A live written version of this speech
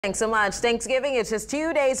Thanks so much. Thanksgiving is just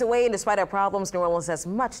 2 days away, and despite our problems, New Orleans has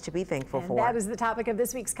much to be thankful for. That is the topic of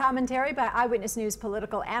this week's commentary by Eyewitness News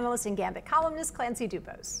political analyst and Gambit columnist Clancy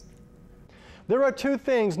DuBos. There are two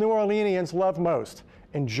things New Orleanians love most: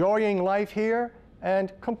 enjoying life here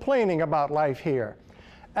and complaining about life here.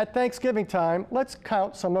 At Thanksgiving time, let's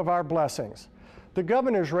count some of our blessings. The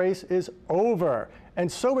governor's race is over,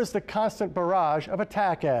 and so is the constant barrage of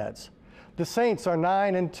attack ads. The Saints are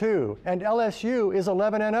 9-2, and LSU is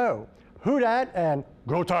 11-0. Who dat and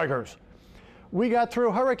go Tigers! We got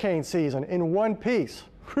through hurricane season in one piece.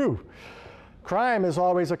 Whew. Crime is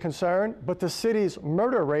always a concern, but the city's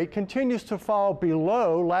murder rate continues to fall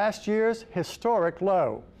below last year's historic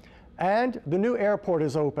low. And the new airport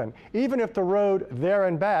is open, even if the road there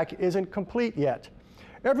and back isn't complete yet.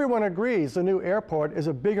 Everyone agrees the new airport is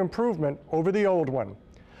a big improvement over the old one.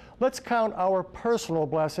 Let's count our personal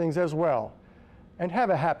blessings as well, and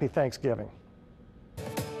have a happy Thanksgiving.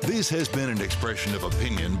 This has been an expression of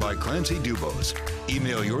opinion by Clancy DuBos.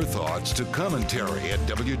 Email your thoughts to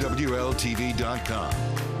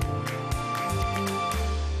commentary@WWLTV.com.